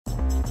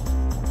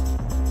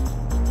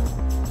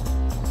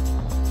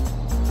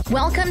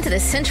Welcome to the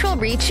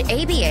CentralReach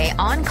ABA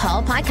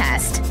On-Call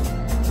podcast.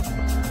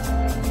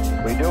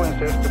 We do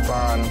insist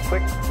upon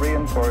quick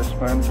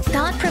reinforcement.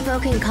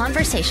 Thought-provoking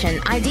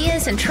conversation,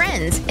 ideas, and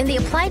trends in the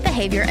applied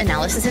behavior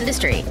analysis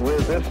industry.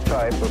 With this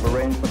type of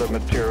arrangement of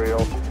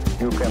material,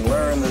 you can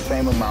learn the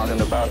same amount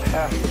in about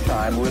half the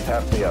time with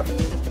half the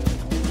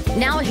effort.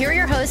 Now, here are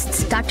your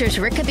hosts, Drs.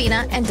 Rick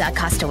Kubina and Doug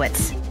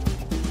Kostewicz.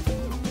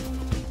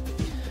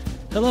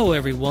 Hello,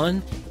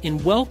 everyone,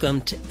 and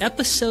welcome to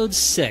Episode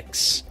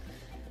 6.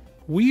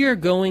 We are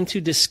going to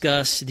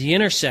discuss the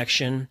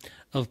intersection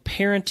of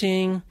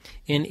parenting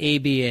and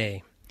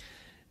ABA.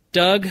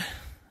 Doug,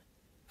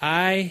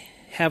 I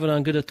have it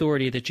on good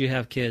authority that you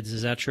have kids.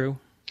 Is that true?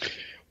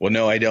 Well,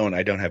 no, I don't.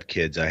 I don't have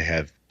kids. I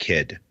have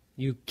kid.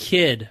 You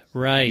kid,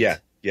 right? Yeah.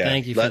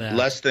 Thank you for that.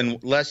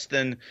 Less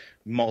than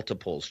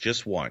multiples,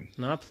 just one.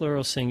 Not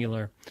plural,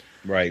 singular.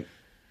 Right.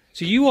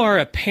 So you are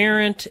a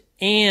parent,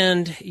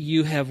 and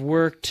you have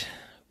worked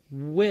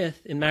with,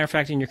 as a matter of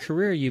fact, in your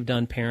career, you've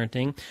done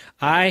parenting.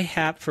 I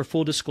have, for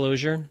full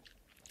disclosure,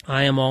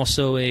 I am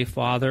also a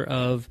father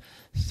of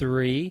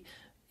 3,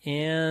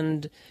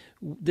 and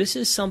this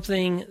is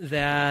something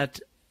that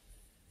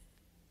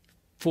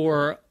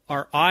for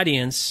our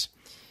audience,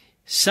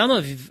 some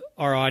of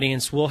our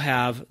audience will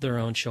have their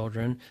own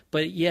children,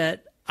 but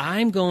yet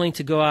I'm going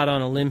to go out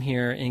on a limb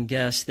here and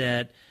guess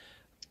that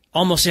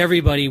almost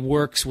everybody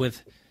works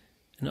with,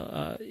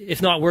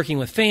 if not working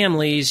with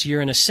families,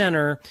 you're in a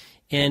center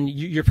and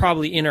you're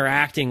probably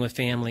interacting with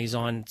families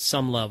on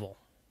some level.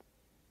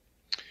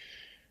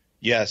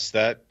 Yes,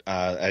 that,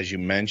 as you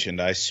mentioned,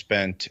 I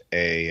spent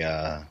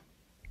a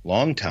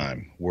long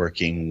time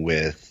working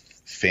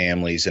with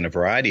families in a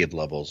variety of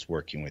levels,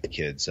 working with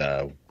kids,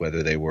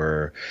 whether they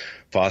were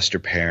foster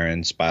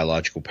parents,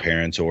 biological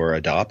parents, or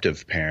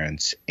adoptive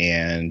parents.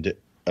 And,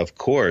 of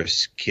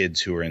course,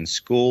 kids who are in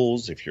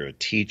schools, if you're a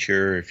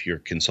teacher, if you're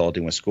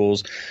consulting with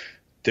schools,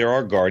 there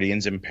are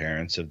guardians and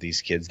parents of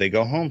these kids they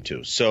go home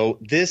to. So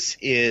this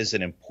is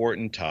an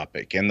important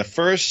topic. And the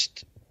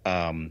first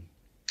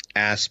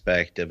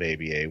aspect of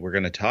ABA we're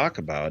going to talk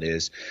about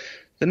is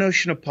the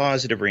notion of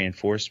positive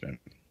reinforcement.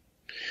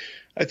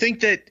 I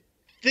think that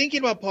thinking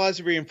about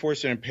positive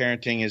reinforcement in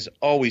parenting is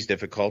always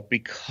difficult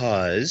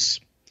because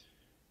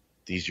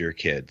these are your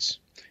kids.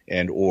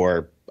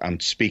 Or I'm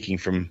speaking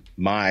from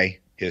my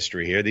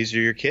history here, these are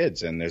your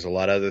kids, and there's a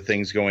lot of other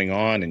things going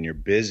on, and you're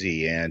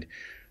busy, and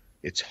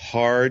it's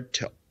hard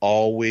to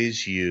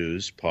always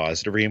use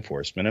positive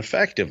reinforcement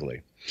effectively.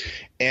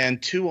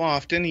 And too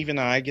often, even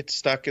I get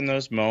stuck in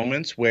those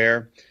moments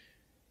where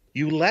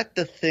you let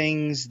the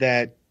things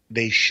that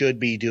they should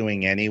be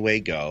doing anyway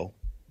go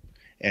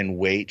and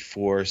wait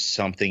for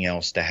something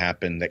else to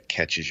happen that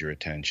catches your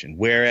attention.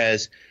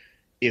 Whereas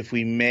if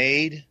we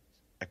made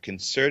a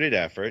concerted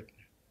effort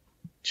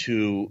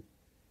to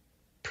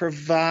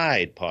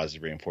provide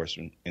positive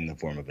reinforcement in the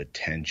form of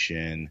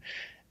attention,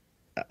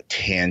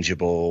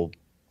 tangible,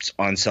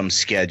 on some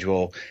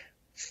schedule,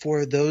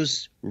 for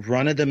those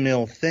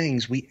run-of-the-mill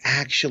things, we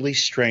actually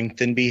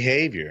strengthen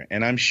behavior.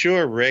 And I'm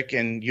sure, Rick,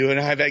 and you and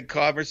I have had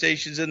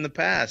conversations in the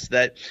past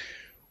that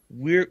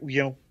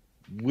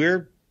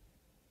we're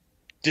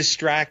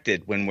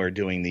distracted when we're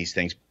doing these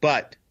things.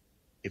 But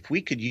if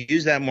we could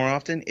use that more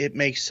often, it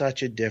makes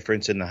such a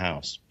difference in the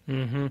house.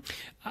 Mm-hmm.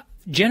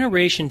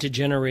 Generation to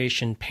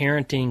generation,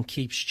 parenting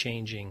keeps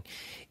changing.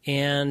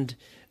 And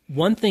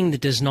one thing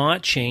that does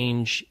not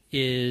change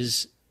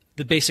is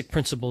the basic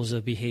principles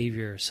of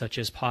behavior, such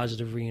as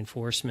positive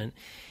reinforcement.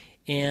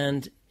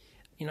 And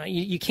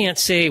you can't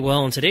say,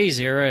 well, in today's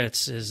era,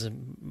 it's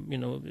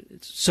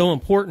so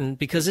important,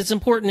 because it's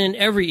important in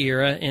every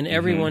era and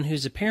everyone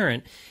who's a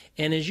parent.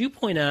 And as you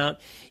point out,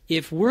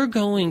 if we're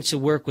going to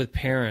work with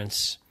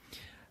parents,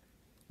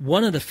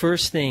 one of the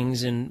first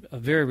things, and a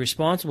very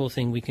responsible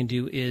thing we can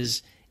do,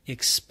 is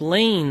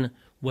explain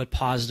what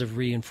positive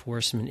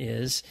reinforcement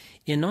is,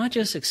 and not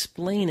just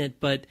explain it,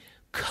 but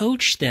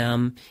coach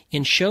them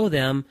and show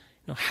them,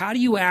 how do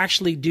you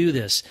actually do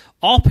this?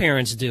 All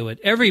parents do it.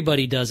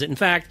 Everybody does it. In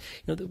fact,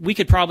 we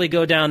could probably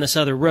go down this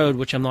other road,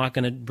 which I'm not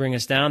going to bring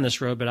us down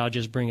this road, but I'll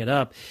just bring it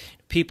up.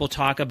 People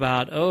talk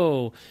about,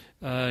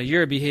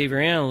 you're a behavior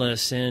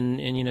analyst,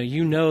 and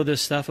you know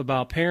this stuff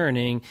about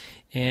parenting,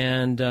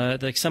 and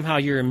like somehow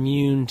you're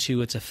immune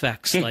to its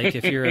effects. Like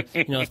if you're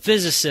a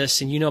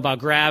physicist and you know about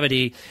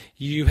gravity,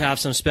 you have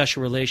some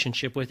special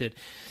relationship with it.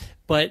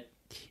 But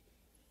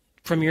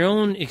from your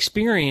own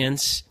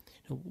experience,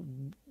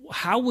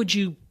 how would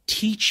you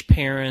teach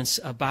parents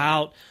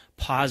about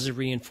positive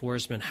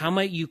reinforcement? How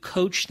might you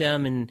coach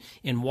them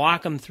and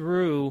walk them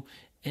through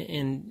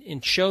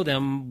and show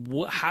them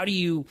how do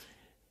you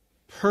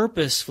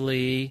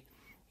purposefully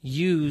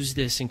use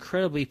this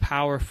incredibly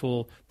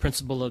powerful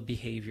principle of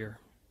behavior?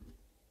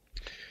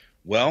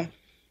 Well,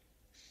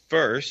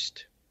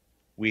 first,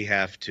 we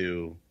have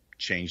to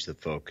change the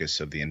focus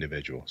of the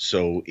individual.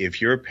 So if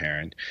you're a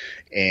parent,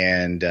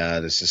 and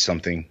this is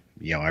something,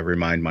 I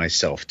remind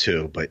myself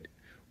too, but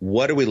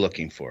what are we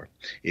looking for?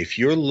 If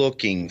you're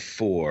looking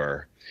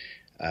for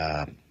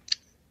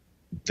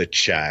the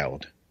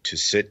child to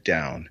sit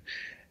down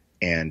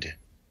and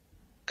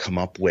come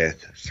up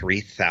with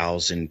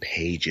 3,000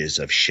 pages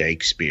of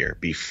Shakespeare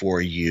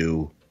before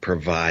you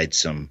provide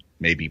some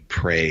maybe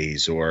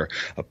praise or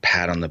a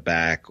pat on the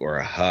back or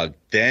a hug,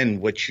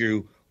 then what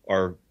you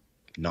are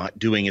not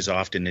doing as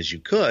often as you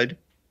could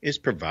is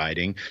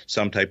providing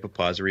some type of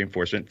positive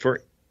reinforcement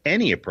for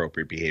any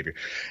appropriate behavior.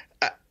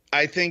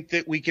 I think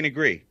that we can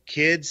agree.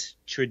 Kids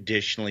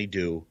traditionally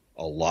do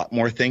a lot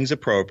more things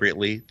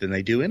appropriately than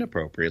they do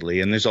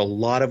inappropriately, and there's a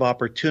lot of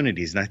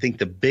opportunities. And I think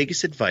the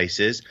biggest advice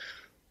is,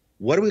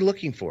 what are we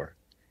looking for?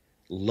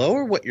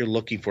 Lower what you're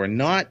looking for,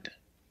 not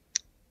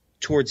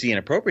towards the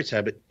inappropriate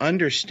side, but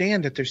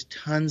understand that there's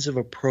tons of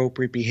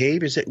appropriate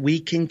behaviors that we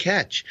can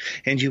catch.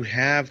 And you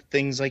have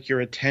things like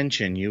your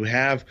attention. You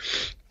have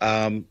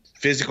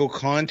physical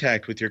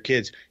contact with your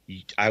kids.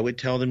 I would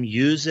tell them,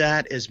 use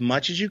that as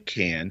much as you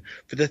can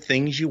for the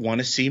things you want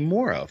to see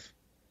more of.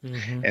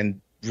 Mm-hmm.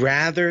 And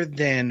rather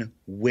than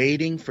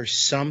waiting for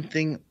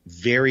something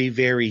very,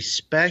 very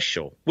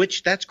special,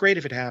 which that's great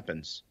if it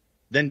happens,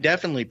 then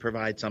definitely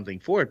provide something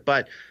for it.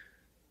 But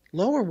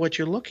lower what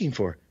you're looking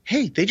for.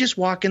 Hey, they just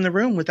walk in the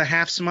room with a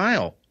half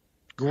smile.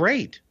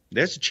 Great.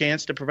 There's a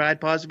chance to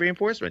provide positive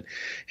reinforcement.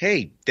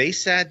 Hey, they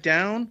sat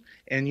down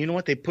and you know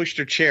what? They pushed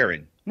their chair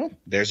in. Well,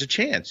 there's a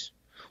chance.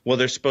 Well,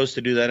 they're supposed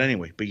to do that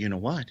anyway. But you know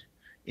what?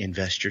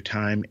 Invest your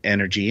time,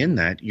 energy in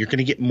that. You're going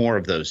to get more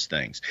of those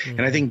things. Mm-hmm.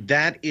 And I think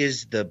that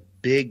is the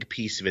big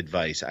piece of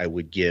advice I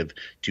would give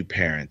to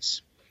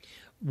parents.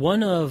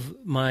 One of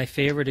my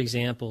favorite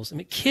examples,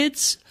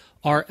 kids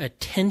are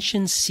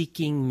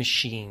attention-seeking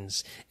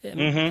machines.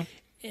 Mm-hmm.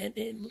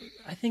 And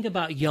I think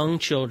about young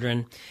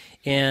children,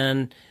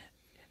 and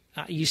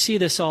you see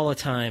this all the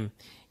time.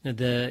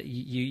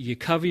 You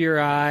cover your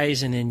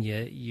eyes, and then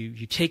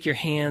you take your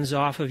hands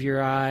off of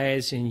your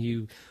eyes, and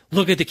you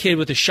look at the kid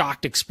with a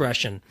shocked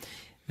expression.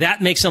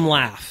 That makes them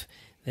laugh.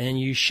 Then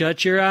you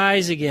shut your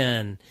eyes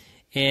again,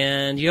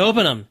 and you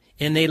open them,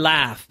 and they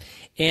laugh.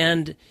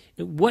 And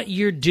what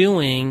you're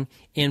doing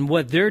and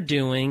what they're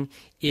doing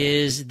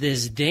is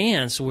this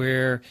dance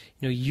where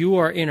you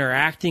are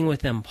interacting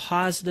with them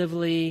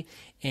positively,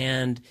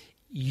 and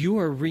you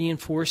are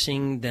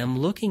reinforcing them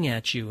looking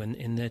at you,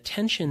 and the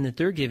attention that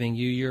they're giving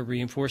you, you're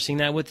reinforcing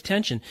that with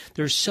attention.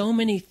 There's so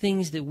many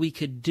things that we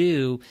could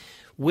do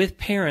with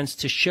parents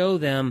to show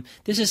them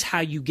this is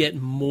how you get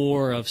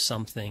more of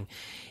something.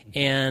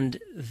 And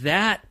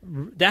that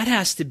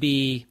has to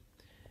be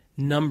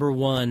number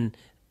one.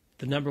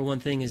 The number one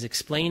thing is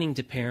explaining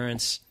to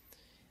parents,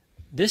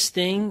 this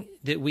thing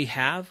that we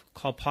have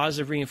called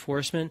positive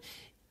reinforcement,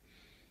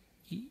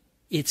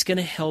 it's going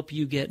to help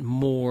you get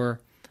more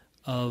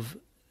of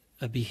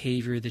a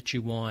behavior that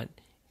you want.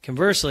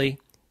 Conversely,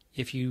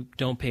 if you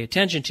don't pay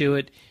attention to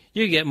it,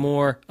 you get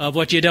more of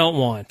what you don't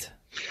want.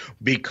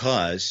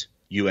 Because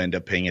you end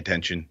up paying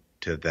attention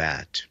to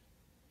that.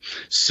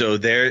 So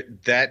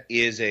that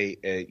is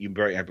you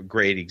have a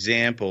great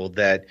example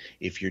that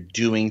if you're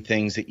doing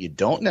things that you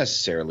don't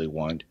necessarily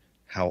want,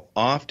 how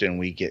often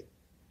we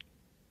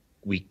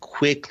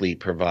quickly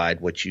provide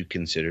what you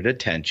considered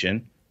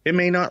attention. It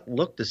may not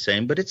look the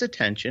same, but it's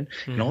attention.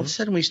 Mm-hmm. And all of a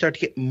sudden we start to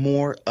get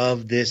more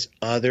of this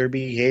other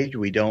behavior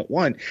we don't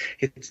want.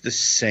 It's the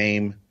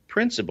same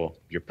principle.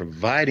 You're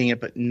providing it,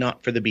 but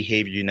not for the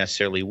behavior you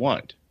necessarily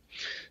want.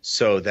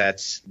 So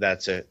that's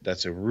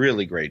a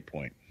really great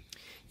point.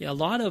 Yeah, a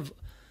lot of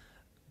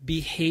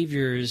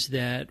behaviors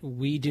that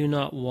we do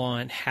not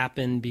want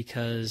happen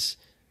because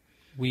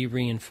we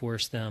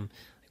reinforce them.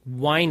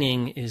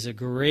 Whining is a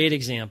great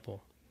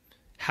example.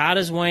 How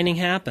does whining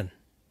happen?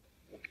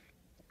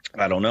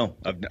 I don't know.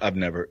 I've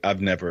never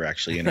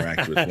actually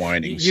interacted with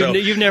whining.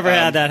 You've never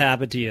had that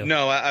happen to you?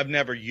 No, I've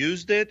never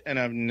used it, and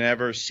I've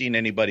never seen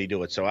anybody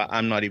do it. So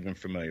I'm not even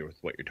familiar with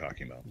what you're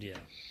talking about. Yeah,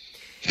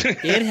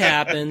 it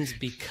happens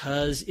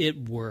because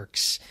it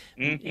works.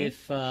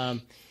 Mm-hmm.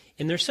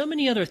 And there's so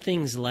many other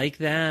things like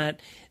that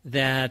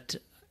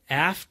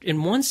after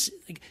and once.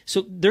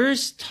 So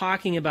there's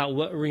talking about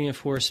what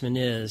reinforcement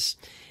is,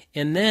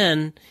 and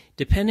then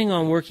depending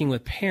on working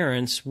with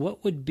parents,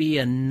 what would be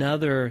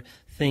another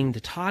thing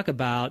to talk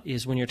about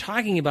is when you're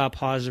talking about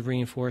positive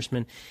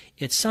reinforcement,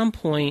 at some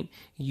point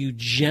you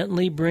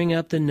gently bring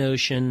up the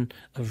notion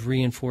of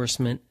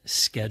reinforcement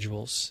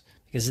schedules,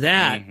 because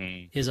that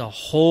is a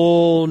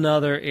whole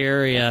nother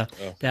area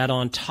that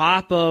on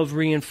top of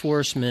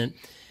reinforcement,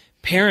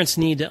 parents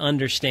need to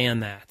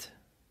understand that.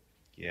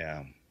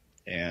 Yeah.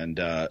 And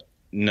I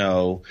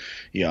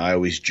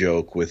always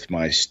joke with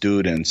my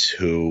students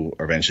who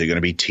are eventually going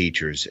to be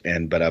teachers,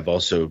 but I've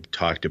also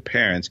talked to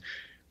parents.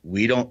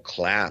 We don't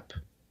clap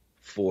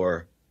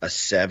for a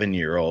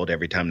 7-year-old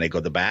every time they go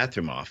to the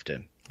bathroom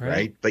often,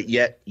 right? But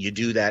yet you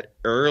do that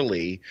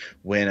early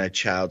when a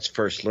child's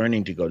first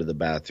learning to go to the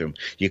bathroom.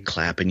 You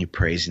clap and you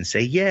praise and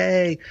say,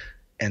 yay.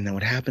 And then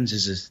what happens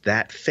is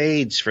that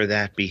fades for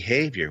that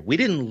behavior. We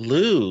didn't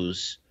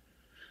lose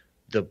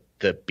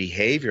the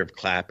behavior of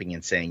clapping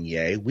and saying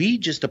yay. We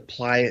just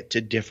apply it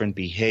to different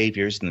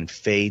behaviors and then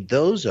fade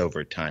those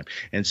over time.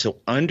 And so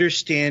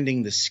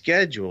understanding the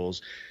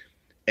schedules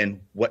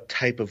and what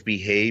type of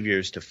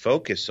behaviors to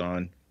focus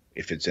on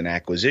If it's an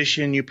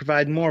acquisition, you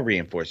provide more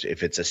reinforcement.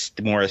 If it's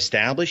more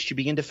established, you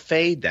begin to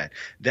fade that.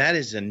 That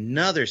is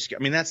another skill.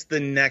 I mean, that's the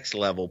next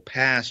level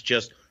past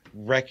just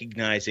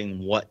recognizing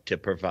what to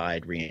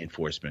provide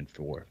reinforcement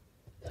for.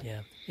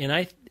 Yeah.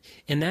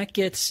 And that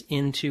gets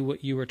into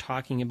what you were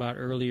talking about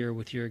earlier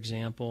with your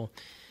example,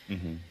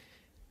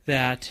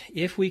 that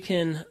if we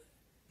can,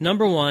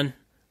 number one,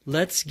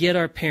 let's get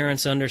our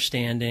parents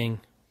understanding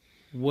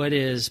what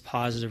is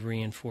positive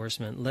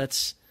reinforcement.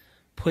 Let's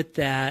put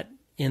that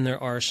in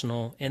their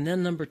arsenal. And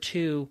then number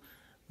two,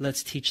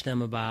 let's teach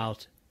them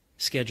about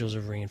schedules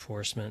of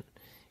reinforcement.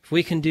 If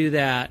we can do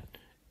that,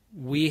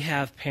 we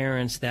have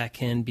parents that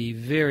can be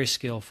very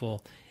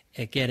skillful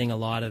at getting a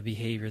lot of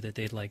behavior that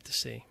they'd like to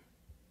see.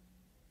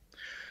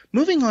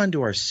 Moving on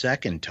to our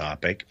second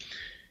topic,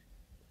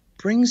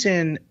 brings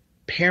in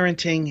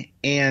parenting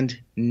and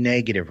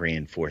negative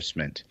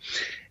reinforcement.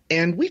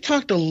 And we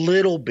talked a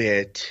little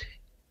bit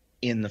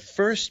in the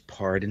first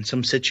part in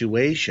some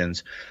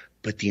situations,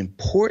 but the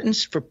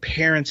importance for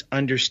parents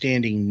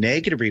understanding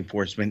negative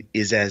reinforcement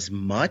is as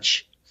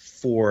much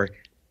for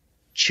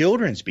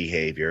children's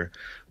behavior,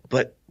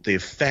 but the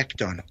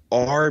effect on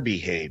our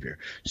behavior.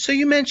 So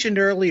you mentioned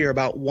earlier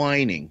about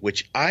whining,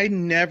 which I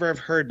never have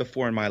heard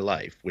before in my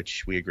life,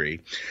 which we agree.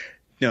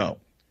 No,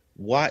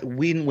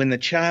 when the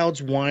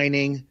child's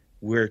whining,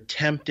 we're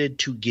tempted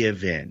to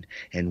give in.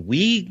 And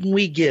when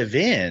we give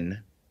in,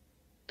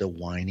 the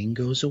whining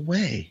goes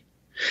away.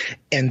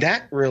 And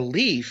that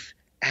relief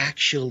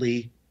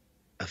actually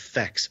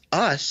affects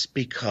us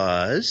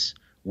because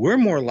we're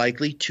more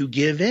likely to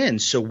give in.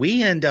 So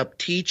we end up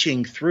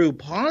teaching through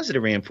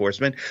positive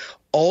reinforcement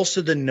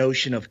also the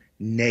notion of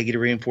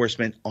negative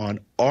reinforcement on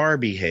our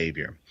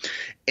behavior.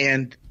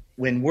 And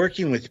when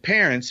working with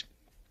parents,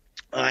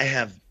 I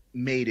have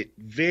made it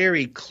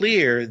very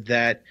clear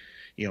that,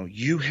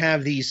 you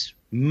have these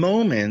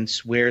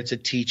moments where it's a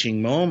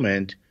teaching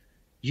moment.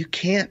 You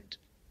can't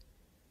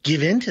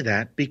give into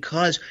that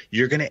because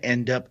you're going to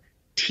end up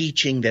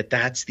teaching that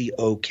that's the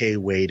okay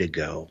way to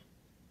go.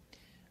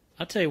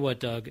 I'll tell you what,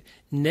 Doug,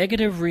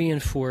 negative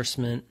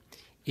reinforcement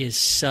is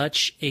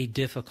such a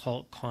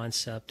difficult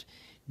concept.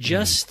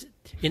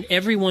 And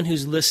everyone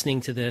who's listening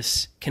to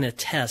this can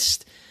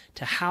attest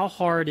to how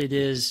hard it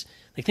is.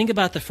 Like, think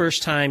about the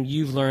first time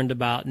you've learned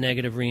about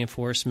negative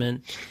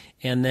reinforcement,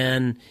 and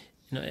then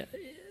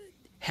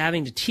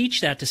having to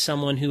teach that to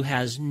someone who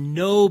has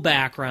no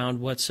background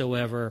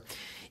whatsoever.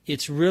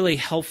 It's really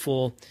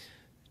helpful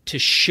to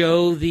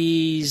show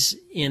these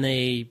in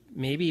a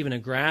maybe even a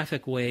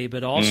graphic way,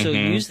 but also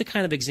use the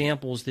kind of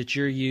examples that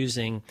you're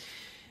using.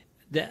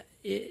 That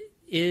it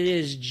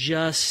is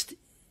just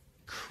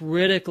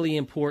critically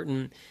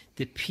important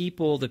that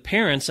the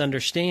parents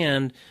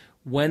understand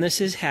when this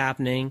is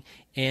happening,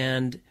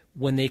 and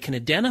when they can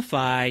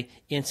identify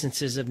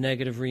instances of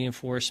negative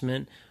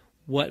reinforcement,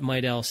 what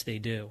might else they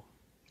do.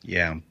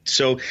 Yeah.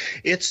 So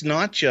it's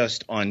not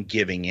just on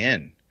giving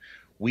in.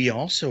 We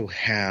also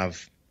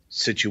have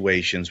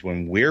situations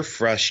when we're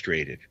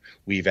frustrated.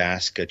 We've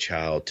asked a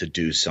child to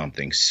do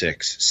something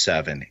 6,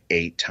 7,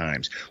 8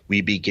 times.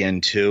 We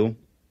begin to,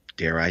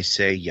 dare I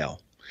say, yell.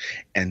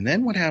 And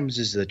then what happens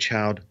is the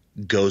child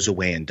goes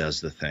away and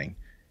does the thing.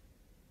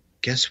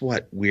 Guess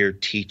what? We're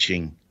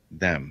teaching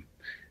them.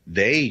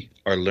 They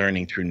are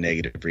learning through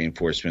negative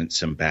reinforcement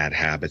some bad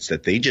habits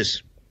that they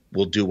just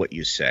will do what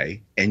you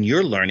say. And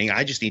you're learning,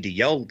 I just need to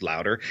yell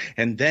louder,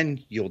 and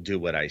then you'll do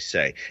what I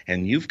say.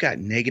 And you've got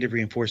negative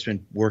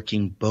reinforcement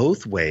working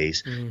both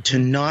ways to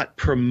not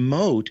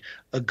promote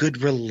a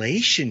good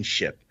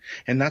relationship.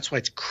 And that's why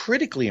it's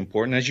critically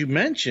important, as you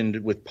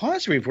mentioned with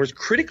positive reinforcement,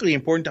 critically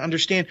important to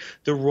understand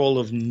the role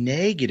of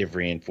negative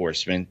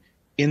reinforcement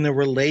in the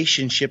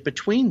relationship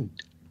between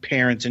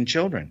parents and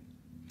children.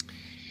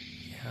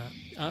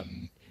 Yeah.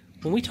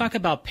 When we talk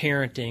about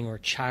parenting or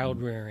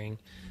child rearing,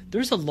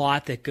 there's a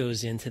lot that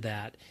goes into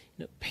that.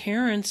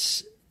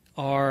 Parents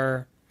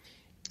are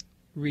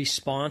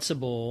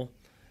responsible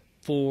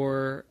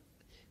for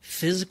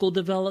physical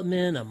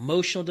development,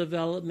 emotional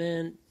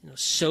development,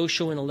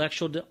 social,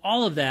 intellectual,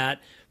 all of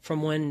that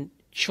from when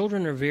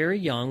children are very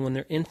young, when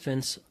they're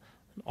infants,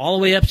 all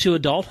the way up to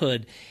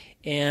adulthood.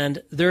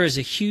 And there is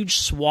a huge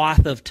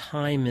swath of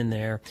time in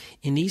there.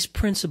 And these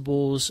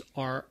principles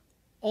are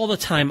all the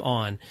time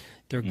on.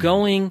 They're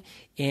going,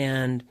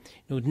 and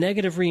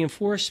negative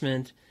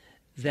reinforcement,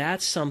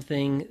 that's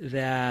something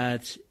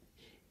that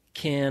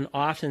can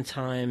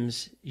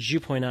oftentimes, as you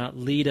point out,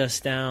 lead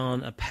us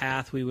down a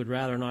path we would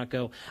rather not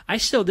go.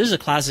 This is a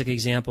classic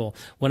example.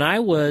 When I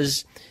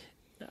was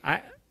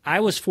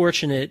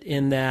fortunate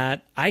in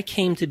that I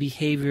came to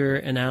behavior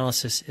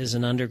analysis as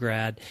an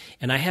undergrad,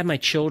 and I had my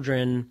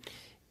children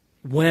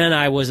when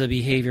I was a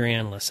behavior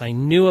analyst. I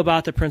knew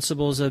about the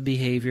principles of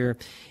behavior,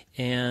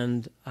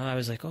 and I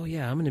was like, oh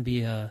yeah, I'm going to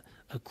be a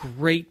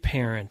great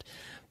parent.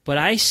 But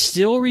I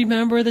still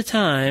remember the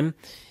time,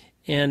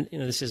 and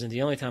this isn't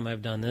the only time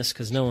I've done this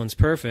because no one's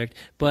perfect,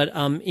 but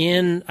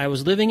I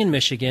was living in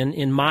Michigan.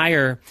 In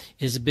Meyer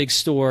is a big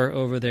store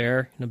over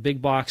there, a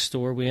big box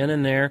store. We went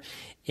in there,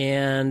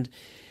 and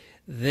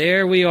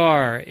there we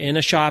are in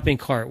a shopping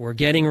cart. We're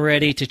getting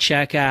ready to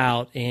check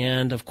out.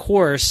 And, of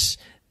course,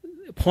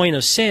 point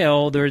of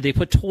sale, they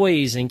put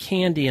toys and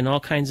candy and all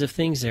kinds of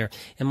things there.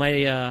 And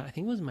I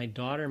think it was my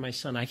daughter and my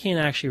son. I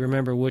can't actually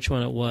remember which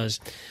one it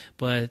was.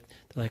 But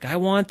they're like, I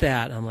want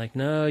that. I'm like,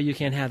 no, you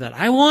can't have that.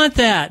 I want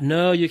that.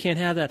 No, you can't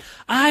have that.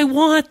 I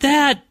want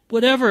that.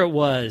 Whatever it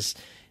was.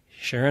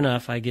 Sure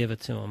enough, I give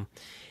it to them.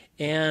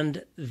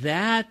 And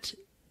that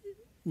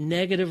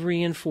negative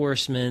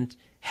reinforcement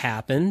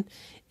happened.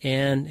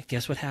 And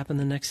guess what happened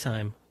the next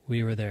time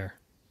we were there?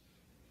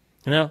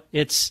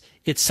 It's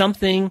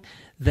something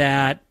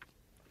that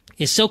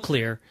is so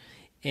clear,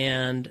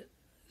 and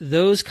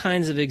those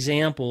kinds of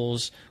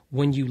examples,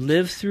 when you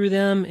live through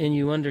them and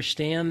you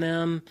understand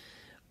them,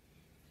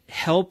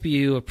 help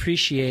you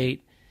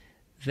appreciate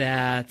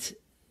that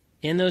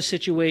in those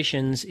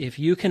situations, if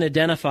you can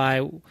identify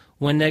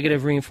when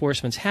negative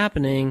reinforcement's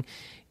happening,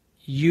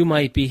 you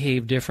might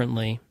behave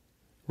differently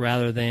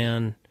rather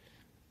than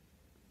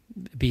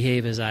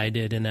behave as I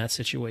did in that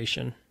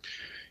situation.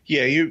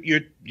 Yeah,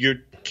 you're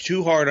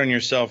too hard on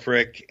yourself,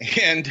 Rick.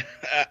 And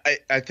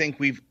I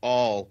think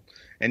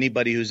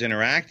anybody who's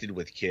interacted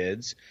with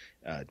kids,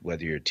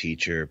 whether you're a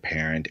teacher,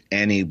 parent,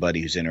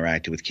 anybody who's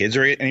interacted with kids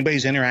or anybody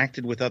who's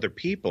interacted with other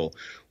people,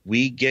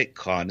 we get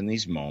caught in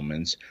these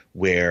moments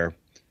where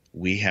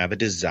we have a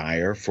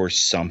desire for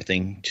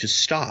something to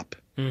stop.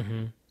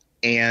 Mm-hmm.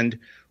 And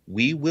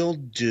we will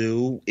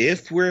do,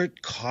 if we're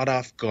caught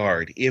off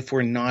guard, if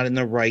we're not in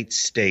the right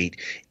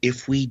state,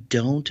 if we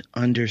don't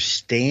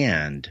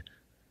understand,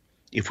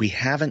 if we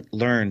haven't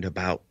learned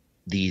about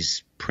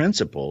these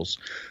principles,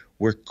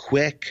 we're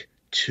quick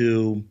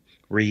to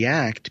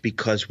react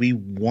because we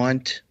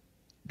want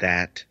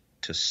that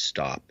to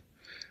stop.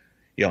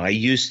 I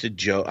used to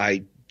joke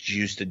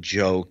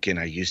and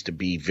I used to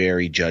be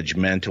very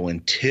judgmental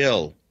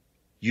until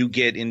you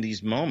get in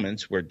these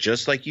moments where,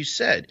 just like you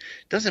said,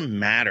 it doesn't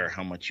matter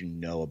how much you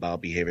know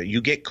about behavior. You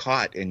get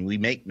caught and we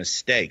make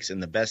mistakes.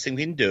 And the best thing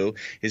we can do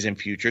is in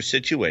future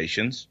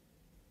situations,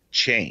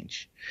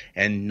 change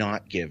and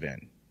not give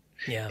in.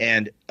 Yeah.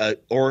 And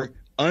or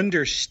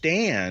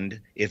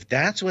understand if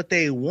that's what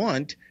they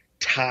want,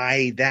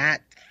 tie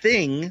that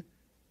thing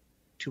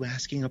to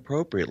asking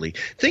appropriately.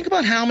 Think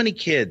about how many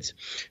kids,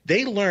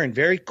 they learn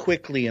very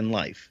quickly in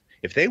life.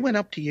 If they went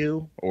up to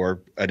you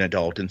or an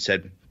adult and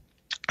said,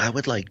 I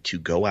would like to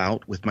go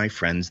out with my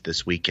friends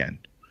this weekend.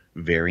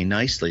 Very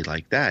nicely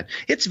like that.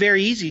 It's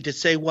very easy to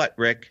say what,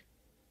 Rick?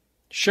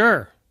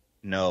 Sure.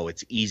 No,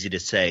 it's easy to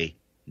say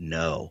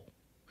no.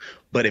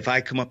 But if I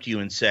come up to you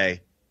and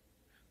say,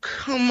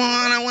 come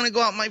on, I want to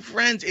go out with my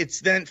friends, it's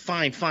then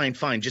fine,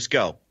 just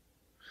go.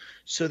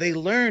 So they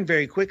learn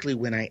very quickly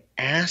when I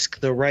ask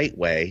the right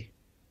way,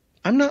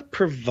 I'm not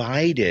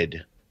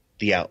provided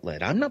the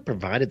outlet. I'm not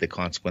provided the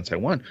consequence I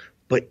want,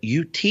 but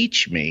you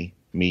teach me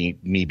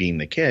being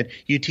the kid,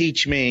 you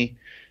teach me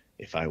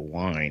if I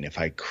whine, if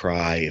I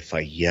cry, if I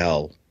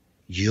yell,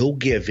 you'll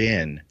give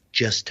in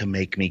just to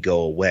make me go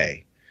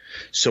away.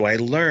 So I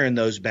learn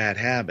those bad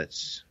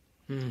habits.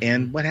 Mm-hmm.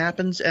 And what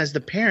happens as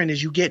the parent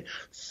is you get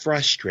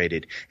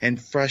frustrated,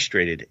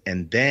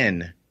 and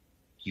then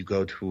you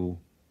go to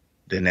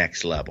the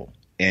next level.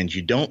 And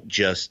you don't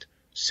just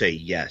say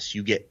yes,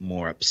 you get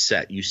more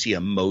upset. You see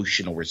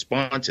emotional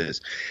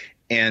responses.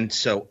 And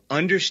so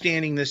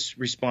understanding this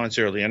response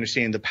early,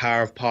 understanding the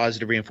power of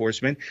positive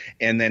reinforcement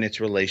and then its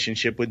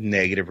relationship with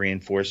negative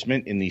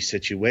reinforcement in these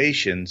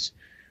situations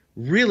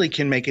really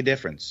can make a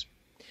difference.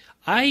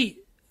 I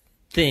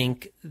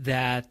think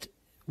that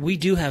we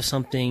do have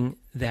something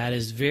that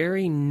is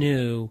very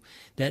new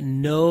that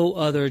no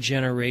other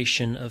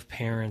generation of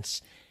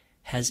parents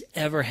has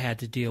ever had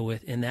to deal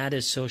with, and that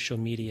is social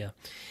media.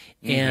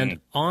 Mm-hmm. And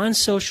on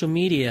social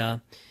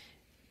media,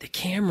 the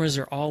cameras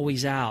are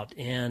always out,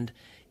 and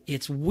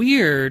it's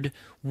weird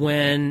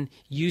when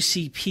you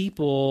see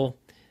people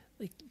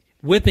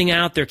whipping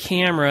out their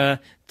camera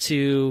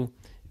to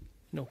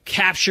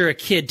capture a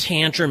kid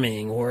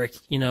tantruming, or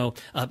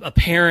a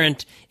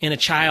parent and a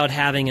child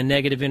having a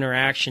negative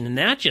interaction, and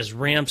that just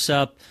ramps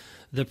up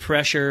the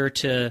pressure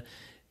to,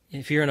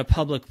 if you're in a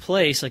public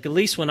place, like at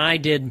least when I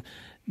did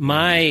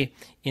my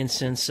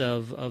instance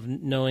of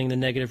knowing the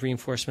negative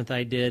reinforcement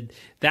I did,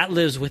 that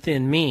lives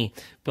within me.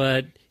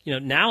 But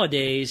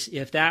nowadays,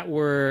 if that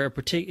were a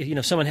particular,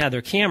 if someone had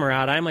their camera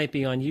out, I might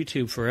be on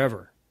YouTube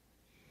forever.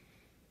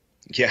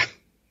 Yeah,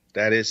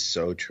 that is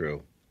so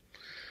true.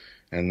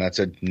 And that's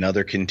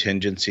another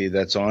contingency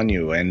that's on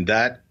you. And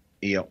that,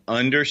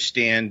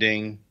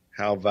 understanding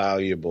how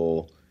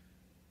valuable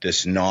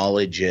this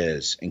knowledge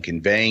is and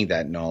conveying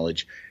that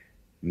knowledge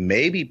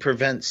maybe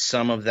prevents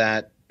some of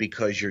that,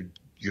 because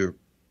you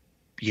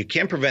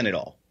can't prevent it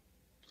all,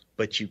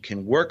 but you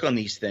can work on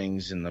these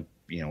things in the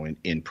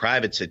in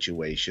private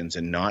situations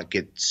and not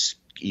get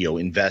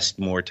invest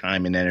more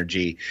time and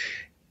energy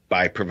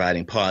by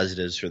providing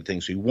positives for the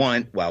things we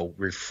want while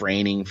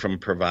refraining from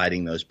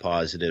providing those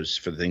positives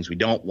for the things we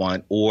don't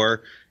want,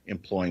 or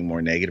employing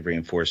more negative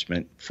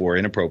reinforcement for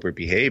inappropriate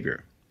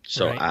behavior.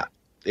 So, right.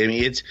 I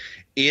mean,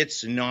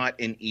 it's not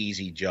an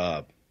easy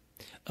job.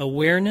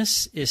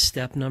 Awareness is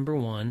step number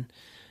 1.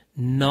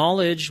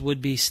 Knowledge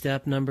would be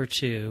step number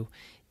 2.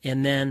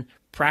 And then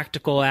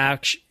practical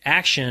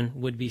action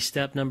would be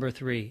step number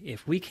 3.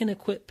 If we can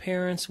equip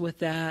parents with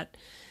that,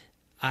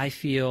 I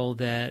feel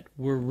that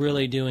we're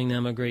really doing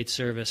them a great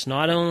service.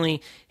 Not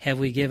only have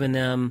we given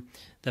them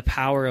the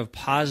power of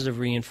positive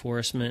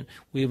reinforcement,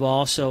 we've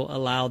also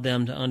allowed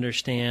them to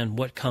understand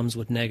what comes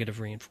with negative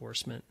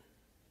reinforcement.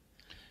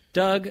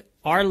 Doug,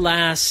 our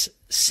last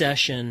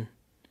session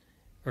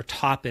or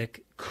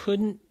topic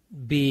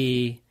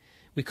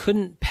we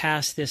couldn't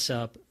pass this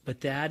up,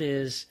 but that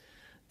is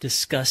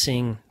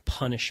discussing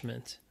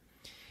punishment.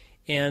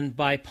 And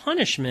by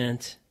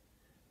punishment,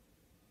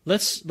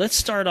 let's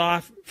start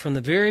off from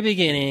the very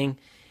beginning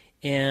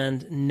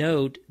and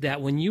note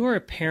that when you are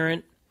a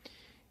parent,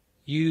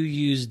 you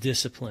use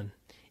discipline.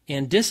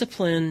 And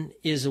discipline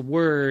is a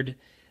word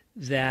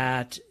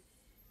that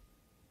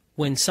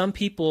when some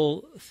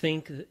people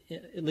think,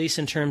 at least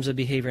in terms of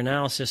behavior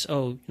analysis,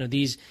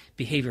 these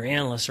behavior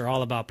analysts are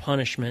all about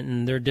punishment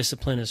and their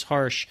discipline is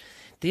harsh,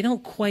 they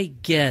don't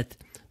quite get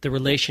the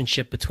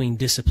relationship between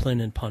discipline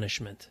and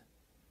punishment.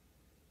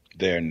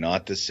 They're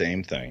not the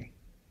same thing.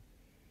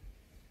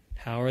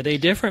 How are they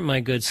different, my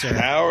good sir?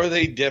 How are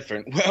they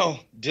different? Well,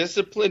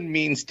 discipline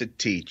means to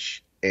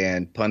teach,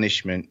 and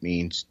punishment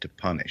means to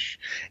punish.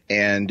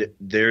 And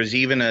there's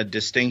even a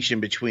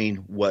distinction between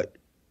what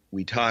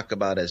we talk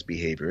about as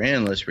behavior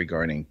analysts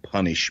regarding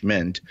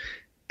punishment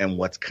and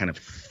what's kind of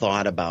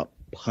thought about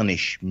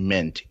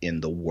punishment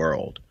in the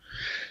world.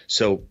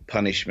 So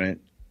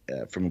punishment,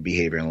 from a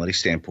behavior analytics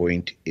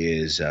standpoint,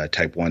 is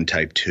type 1,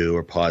 type 2,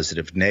 or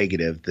positive,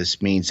 negative.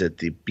 This means that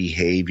the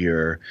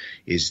behavior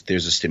is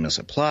there's a stimulus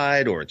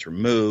applied or it's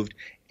removed,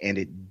 and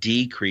it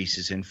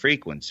decreases in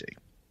frequency.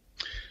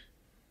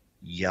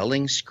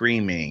 Yelling,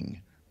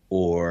 screaming,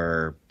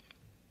 or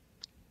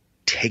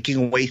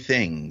taking away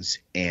things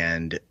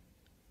and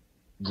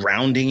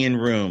grounding in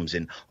rooms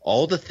and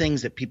all the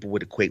things that people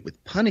would equate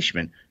with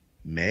punishment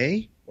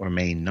may or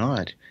may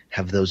not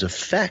have those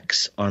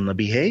effects on the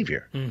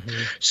behavior. Mm-hmm.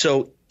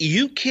 So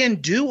you can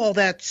do all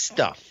that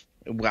stuff.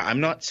 Well,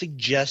 I'm not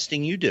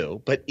suggesting you do,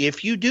 but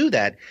if you do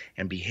that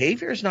and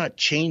behavior is not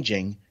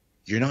changing,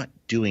 you're not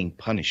doing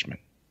punishment.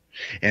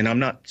 And I'm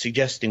not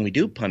suggesting we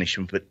do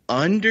punishment, but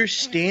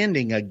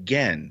understanding,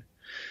 again,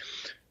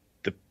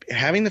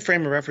 having the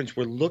frame of reference,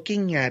 we're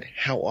looking at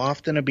how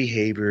often a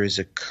behavior is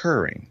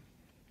occurring.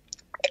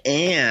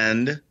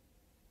 And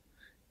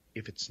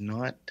if it's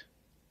not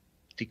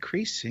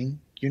decreasing,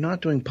 you're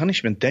not doing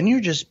punishment. Then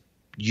you're just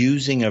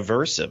using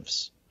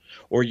aversives,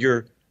 or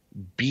you're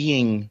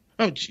being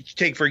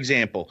take, for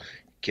example,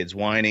 kids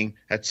whining.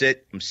 That's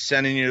it. I'm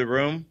sending you to the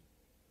room.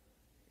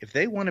 If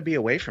they want to be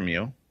away from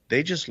you,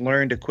 they just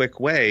learned a quick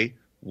way.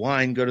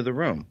 Whine, go to the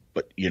room.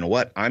 But you know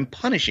what? I'm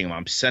punishing him.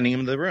 I'm sending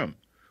him to the room.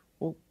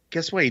 Well,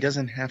 guess what? He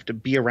doesn't have to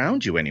be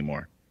around you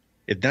anymore.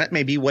 If that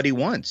may be what he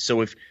wants.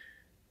 So if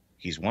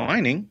he's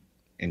whining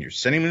and you're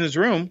sending him in his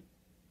room,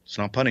 it's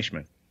not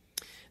punishment.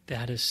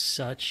 That is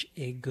such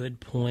a good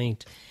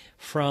point.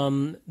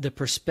 From the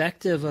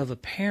perspective of a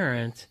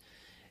parent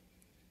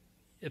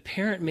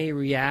may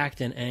react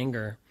in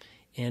anger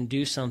and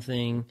do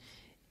something,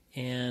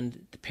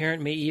 and the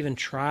parent may even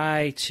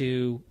try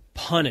to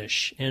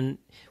punish. And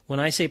when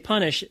I say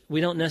punish,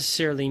 we don't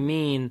necessarily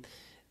mean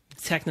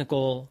the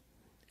technical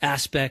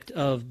aspect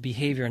of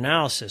behavior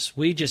analysis.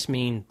 We just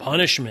mean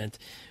punishment,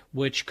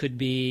 which could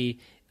be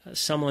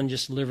someone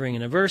just delivering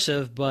an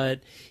aversive,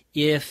 but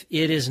if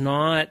it is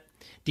not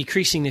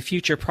decreasing the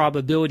future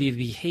probability of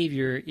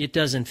behavior, it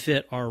doesn't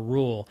fit our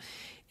rule.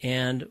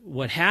 And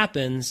what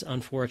happens,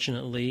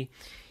 unfortunately,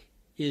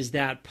 is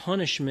that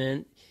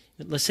punishment,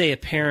 let's say a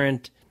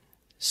parent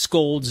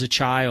scolds a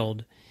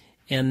child,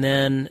 and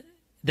then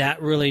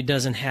that really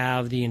doesn't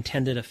have the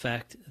intended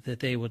effect that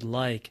they would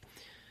like.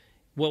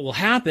 What will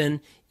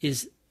happen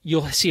is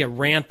you'll see a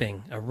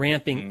ramping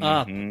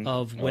up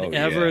of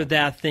whatever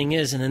that thing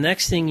is, and the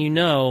next thing you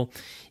know,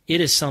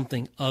 it is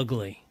something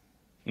ugly.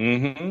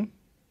 Mm-hmm.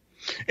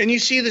 And you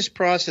see this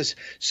process,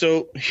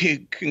 so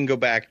you can go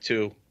back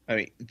to,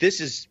 this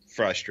is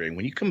frustrating.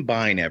 When you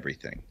combine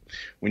everything,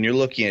 when you're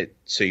looking at,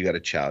 so you got a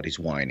child, he's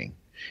whining,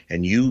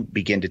 and you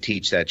begin to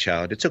teach that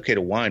child, it's okay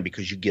to whine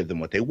because you give them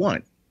what they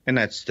want. And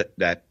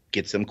that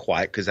gets them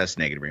quiet because that's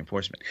negative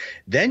reinforcement.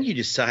 Then you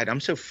decide, I'm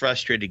so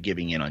frustrated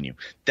giving in on you.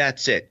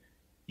 That's it.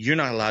 You're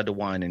not allowed to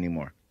whine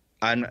anymore.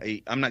 I'm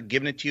not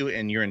giving it to you,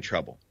 and you're in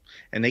trouble.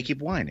 And they keep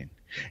whining.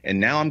 And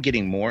now I'm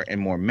getting more and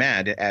more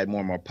mad to add more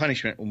and more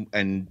punishment,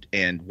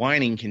 and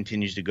whining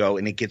continues to go,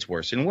 and it gets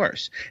worse and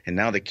worse. And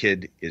now the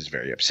kid is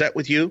very upset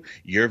with you.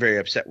 You're very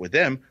upset with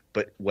them.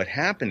 But what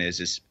happened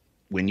is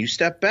when you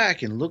step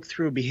back and look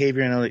through a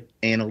behavior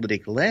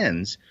analytic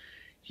lens,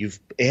 I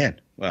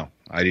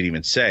didn't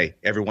even say,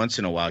 every once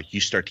in a while you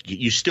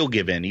still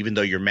give in, even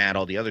though you're mad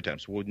all the other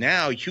times. Well,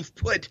 now you've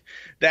put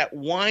that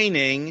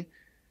whining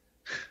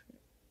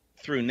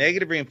through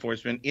negative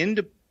reinforcement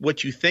into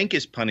what you think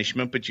is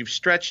punishment, but you've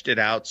stretched it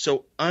out.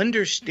 So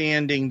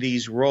understanding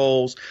these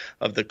roles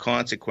of the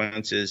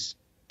consequences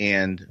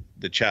and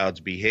the child's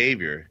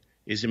behavior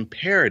is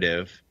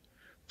imperative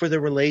for the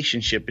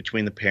relationship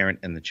between the parent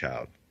and the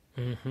child.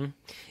 Mm-hmm.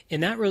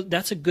 And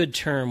that's a good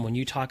term when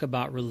you talk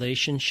about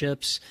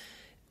relationships.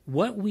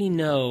 What we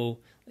know,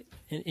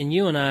 and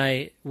you and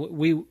I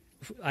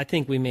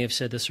think we may have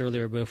said this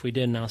earlier, but if we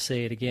didn't, I'll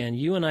say it again.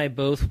 You and I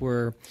both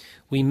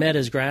we met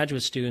as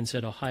graduate students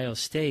at Ohio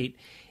State,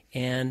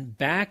 and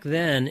back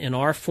then in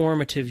our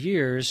formative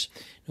years,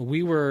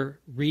 we were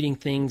reading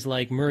things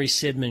like Murray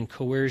Sidman,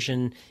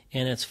 Coercion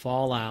and Its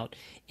Fallout,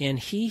 and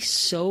he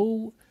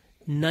so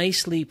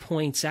nicely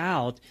points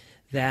out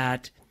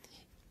that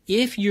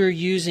if you're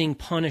using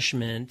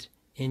punishment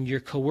and you're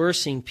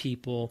coercing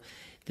people,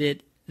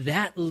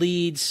 that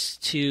leads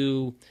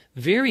to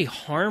very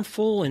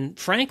harmful and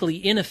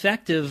frankly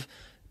ineffective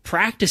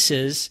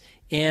practices,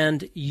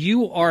 and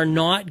you are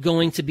not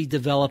going to be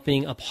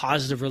developing a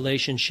positive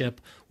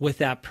relationship with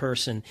that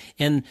person.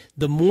 And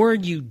the more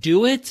you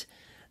do it,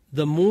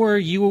 the more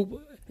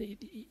you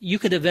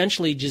could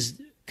eventually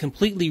just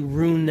completely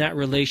ruin that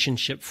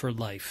relationship for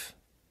life.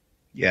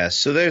 Yes,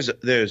 so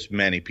there's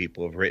many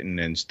people have written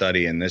and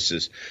study, and this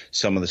is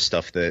some of the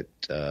stuff that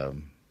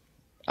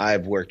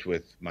I've worked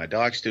with my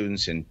dog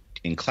students and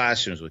in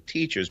classrooms with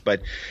teachers,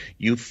 but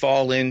you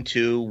fall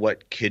into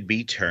what could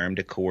be termed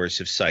a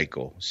coercive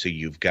cycle. So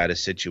you've got a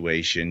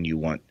situation, you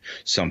want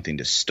something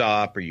to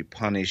stop or you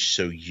punish,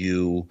 so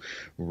you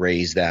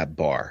raise that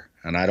bar.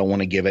 And I don't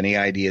want to give any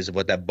ideas of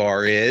what that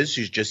bar is.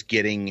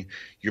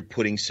 You're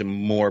putting some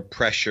more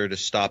pressure to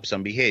stop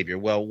some behavior.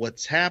 Well,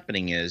 what's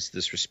happening is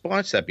this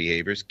response to that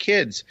behavior is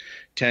kids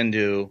tend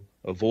to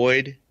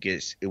avoid,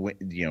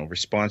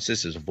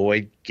 responses is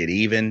avoid, get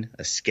even,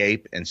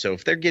 escape. And so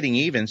if they're getting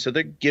even, so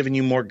they're giving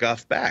you more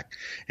guff back.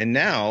 And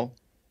now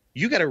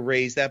you got to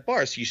raise that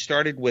bar. So you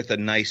started with a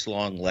nice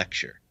long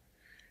lecture.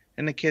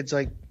 And the kid's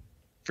like,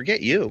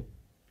 forget you.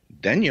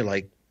 Then you're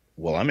like,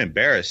 well, I'm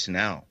embarrassed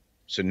now.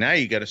 So now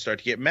you got to start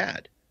to get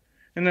mad,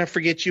 and then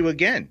forget you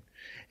again,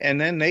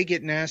 and then they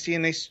get nasty,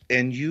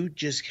 and you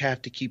just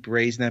have to keep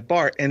raising that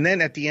bar. And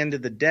then at the end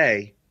of the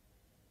day,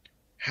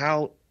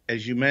 how,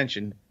 as you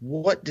mentioned,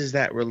 what does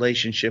that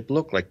relationship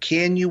look like?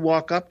 Can you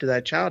walk up to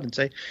that child and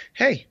say,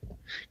 "Hey,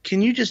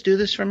 can you just do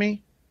this for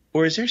me?"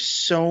 Or is there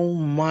so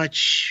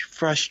much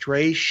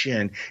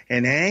frustration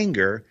and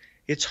anger,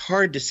 it's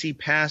hard to see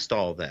past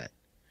all that?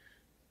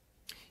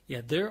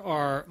 Yeah, there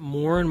are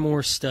more and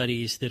more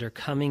studies that are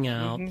coming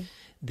out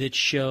that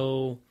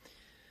show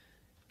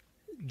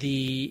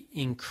the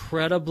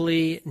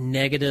incredibly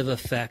negative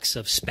effects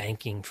of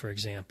spanking, for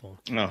example.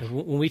 Oh.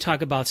 When we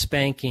talk about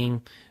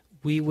spanking,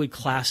 we would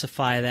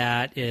classify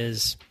that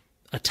as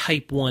a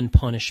type 1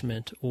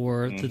 punishment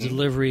or the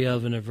delivery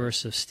of an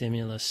aversive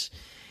stimulus.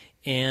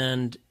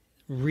 And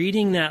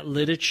reading that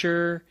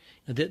literature,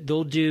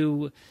 they'll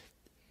do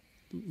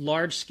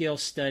large-scale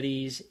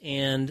studies,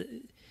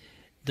 and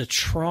the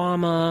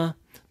trauma,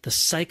 the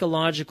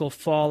psychological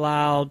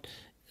fallout,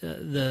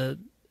 the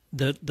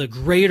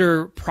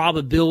greater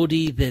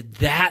probability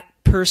that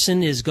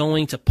person is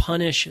going to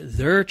punish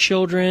their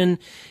children,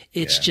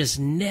 it's just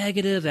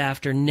negative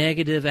after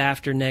negative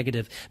after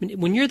negative. I mean,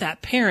 when you're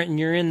that parent and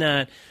you're in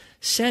that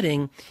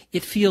setting,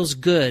 it feels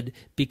good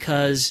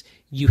because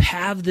you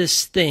have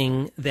this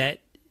thing that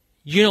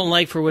you don't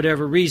like for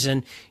whatever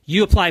reason.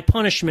 You apply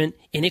punishment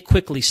and it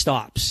quickly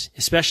stops,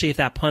 especially if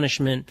that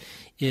punishment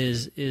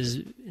is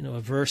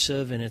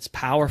aversive and it's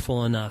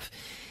powerful enough.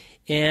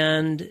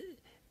 And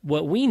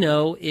what we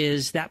know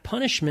is that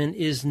punishment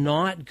is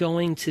not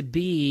going to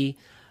be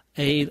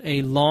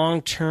a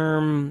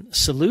long-term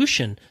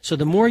solution. So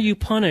the more you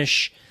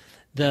punish,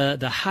 the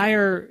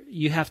higher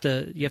you have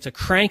to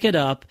crank it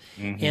up,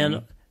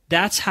 and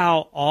that's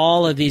how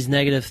all of these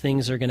negative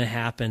things are going to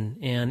happen.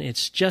 And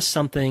it's just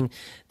something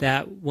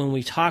that when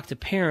we talk to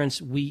parents,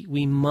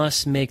 we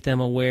must make them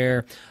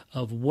aware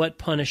of what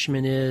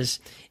punishment is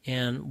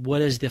and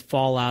what is the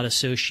fallout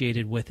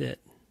associated with it.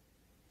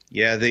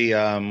 Yeah, the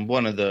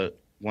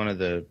one of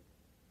the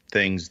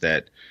things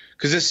that,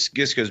 because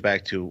this goes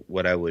back to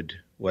what I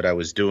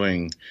was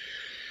doing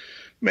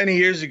many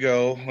years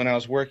ago when I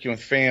was working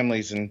with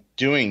families and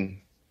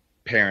doing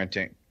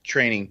parenting,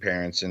 training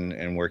parents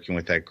and working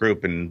with that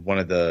group. And one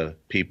of the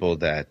people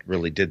that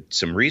really did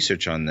some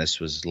research on this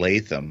was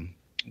Glenn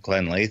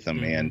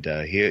Latham. And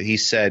he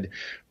said,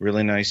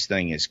 really nice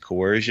thing is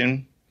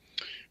coercion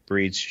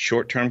breeds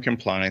short-term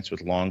compliance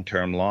with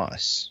long-term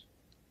loss.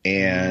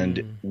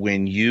 And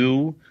when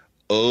you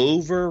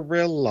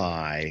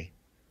over-rely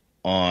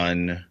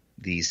on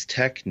these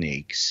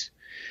techniques,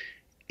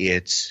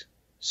 it's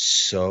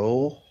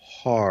so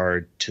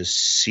hard to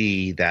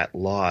see that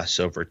loss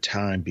over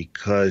time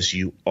because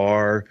you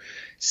are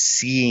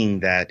seeing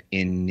that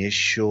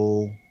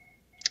initial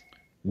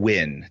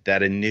win,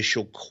 that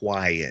initial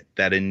quiet,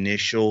 that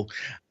initial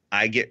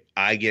I get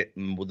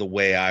the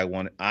way I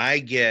want, I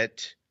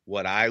get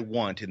what I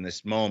want in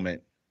this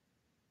moment,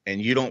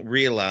 and you don't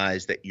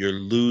realize that you're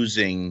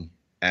losing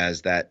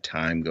as that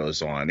time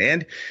goes on.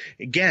 And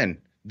again,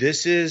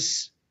 this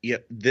is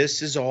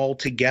all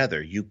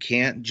together. You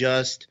can't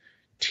just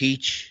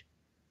teach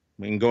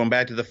And going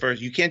back to the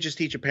first, you can't just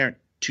teach a parent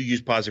to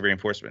use positive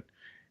reinforcement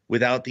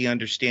without the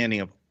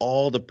understanding of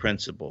all the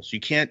principles. You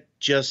can't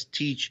just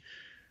teach,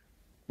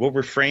 well,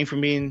 refrain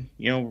from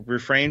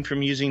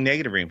using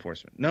negative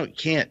reinforcement. No, you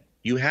can't.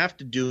 You have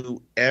to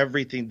do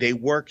everything. They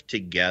work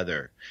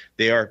together.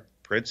 They are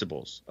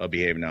principles of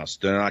behavior analysis.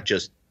 They're not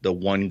just the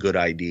one good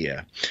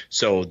idea.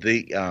 So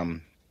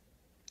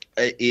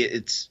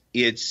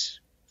it's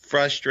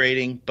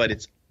frustrating,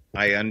 but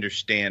I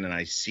understand and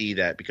I see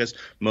that because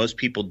most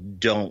people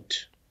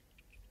don't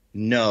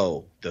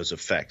know those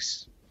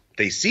effects.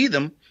 They see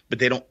them, but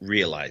they don't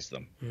realize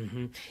them.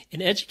 Mm-hmm.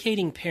 And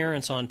educating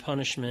parents on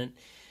punishment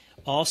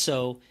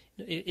also,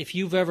 if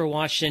you've ever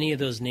watched any of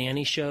those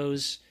nanny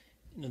shows,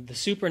 the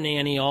super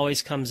nanny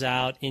always comes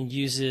out and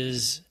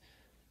uses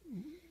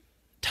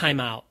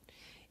timeout.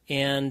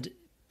 And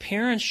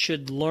parents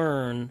should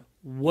learn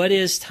what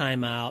is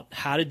timeout,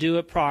 how to do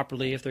it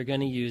properly if they're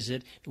going to use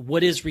it,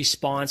 what is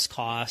response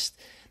cost,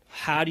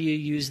 how do you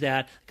use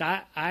that.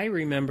 I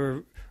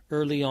remember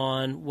early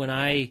on when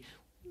I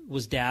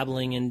was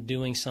dabbling in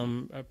doing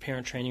some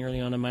parent training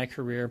early on in my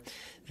career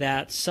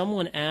that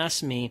someone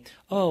asked me,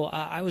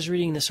 I was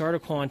reading this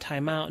article on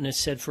timeout and it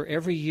said for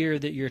every year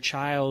that your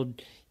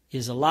child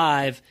is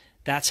alive,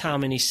 that's how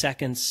many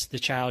seconds the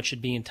child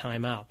should be in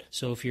timeout.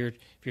 So if your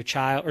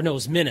child, or no, it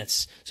was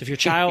minutes. So if your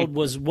child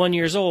was 1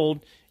 year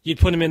old, you'd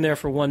put them in there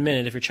for 1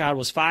 minute. If your child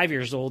was 5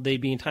 years old,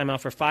 they'd be in timeout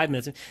for 5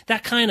 minutes.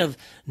 That kind of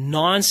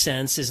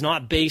nonsense is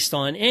not based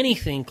on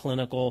anything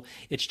clinical.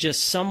 It's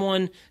just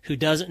someone who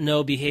doesn't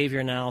know behavior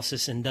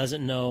analysis and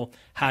doesn't know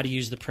how to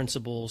use the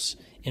principles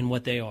in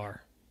what they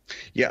are.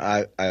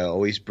 Yeah, I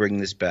always bring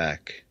this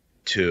back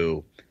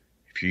to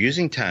if you're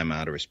using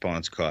timeout or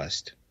response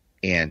cost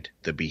and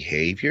the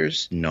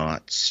behavior's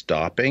not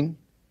stopping,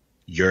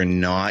 you're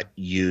not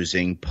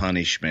using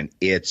punishment.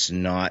 It's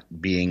not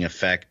being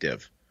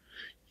effective.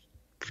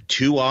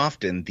 Too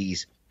often,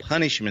 these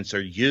punishments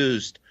are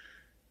used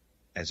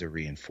as a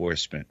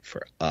reinforcement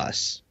for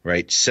us,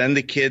 right? Send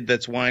the kid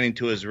that's whining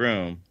to his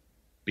room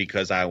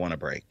because I want a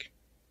break.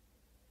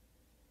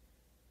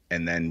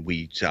 And then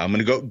I'm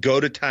going to go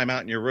to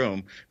timeout in your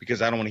room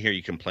because I don't want to hear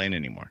you complain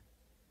anymore.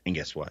 And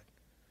guess what?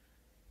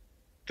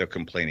 They'll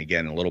complain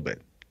again in a little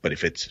bit. But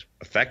if it's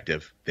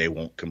effective, they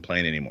won't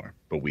complain anymore.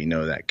 But we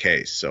know that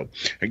case. So,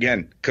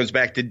 again, it comes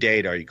back to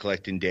data. Are you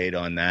collecting data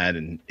on that,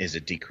 and is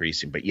it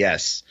decreasing? But,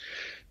 yes,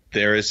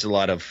 there is a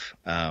lot of,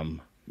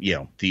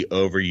 the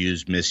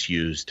overused,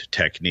 misused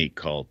technique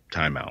called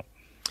timeout.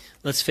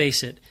 Let's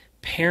face it,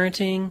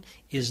 parenting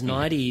is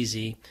not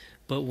easy,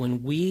 but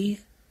when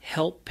we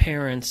help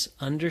parents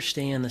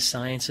understand the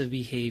science of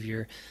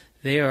behavior,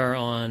 they are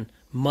on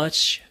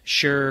much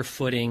surer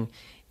footing,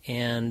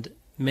 and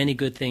many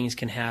good things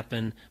can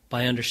happen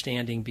by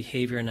understanding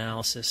behavior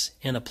analysis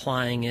and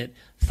applying it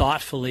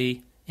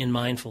thoughtfully and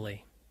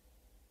mindfully.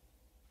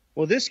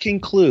 Well, this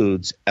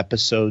concludes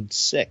episode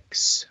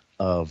 6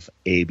 of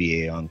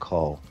ABA On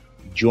Call.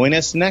 Join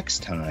us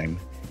next time,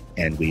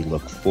 and we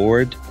look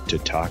forward to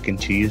talking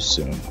to you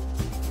soon.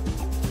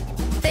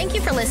 Thank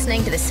you for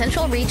listening to the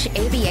CentralReach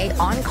ABA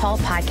On Call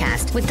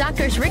podcast with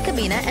Doctors Rick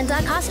Kubina and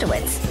Doug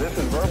Kostewicz. This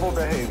is verbal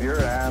behavior,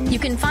 and you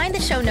can find the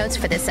show notes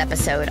for this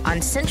episode on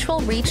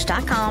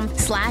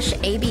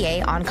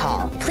CentralReach.com/ABA On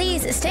Call.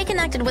 Please stay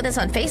connected with us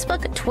on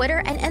Facebook,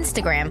 Twitter, and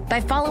Instagram by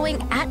following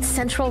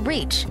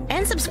 @CentralReach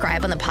and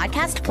subscribe on the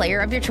podcast player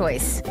of your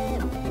choice.